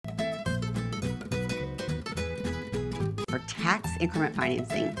for tax increment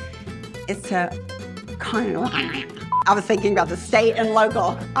financing is to kind of, I was thinking about the state and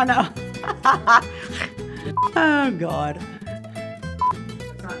local. I know. Oh, God.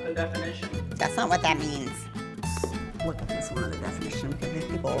 That's not the definition. That's not what that means. Look at this one of the definition, because these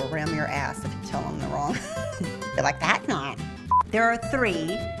people will ram your ass if you tell them they're wrong. They're like, that's not. There are 3.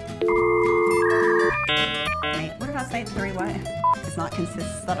 Wait, what did I say? 3 what? It's not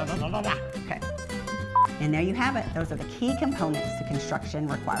consist. Okay. And there you have it. Those are the key components to construction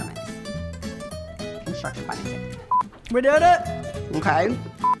requirements. Construction financing. We did it. Okay.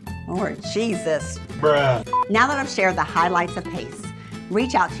 Lord Jesus. Bruh. Now that I've shared the highlights of PACE,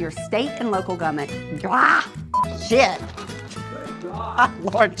 reach out to your state and local government. Ah, shit.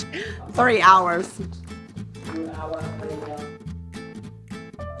 Lord, 3 hours.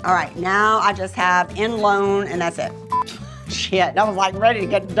 All right, now I just have in loan and that's it. Shit, I was like ready to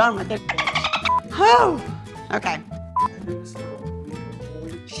get done with it. Whew. Okay.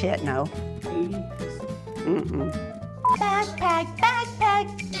 Shit, no. Backpack, backpack.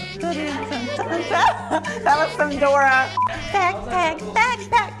 That was some Dora. Backpack,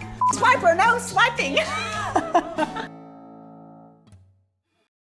 backpack. Swiper, no swiping.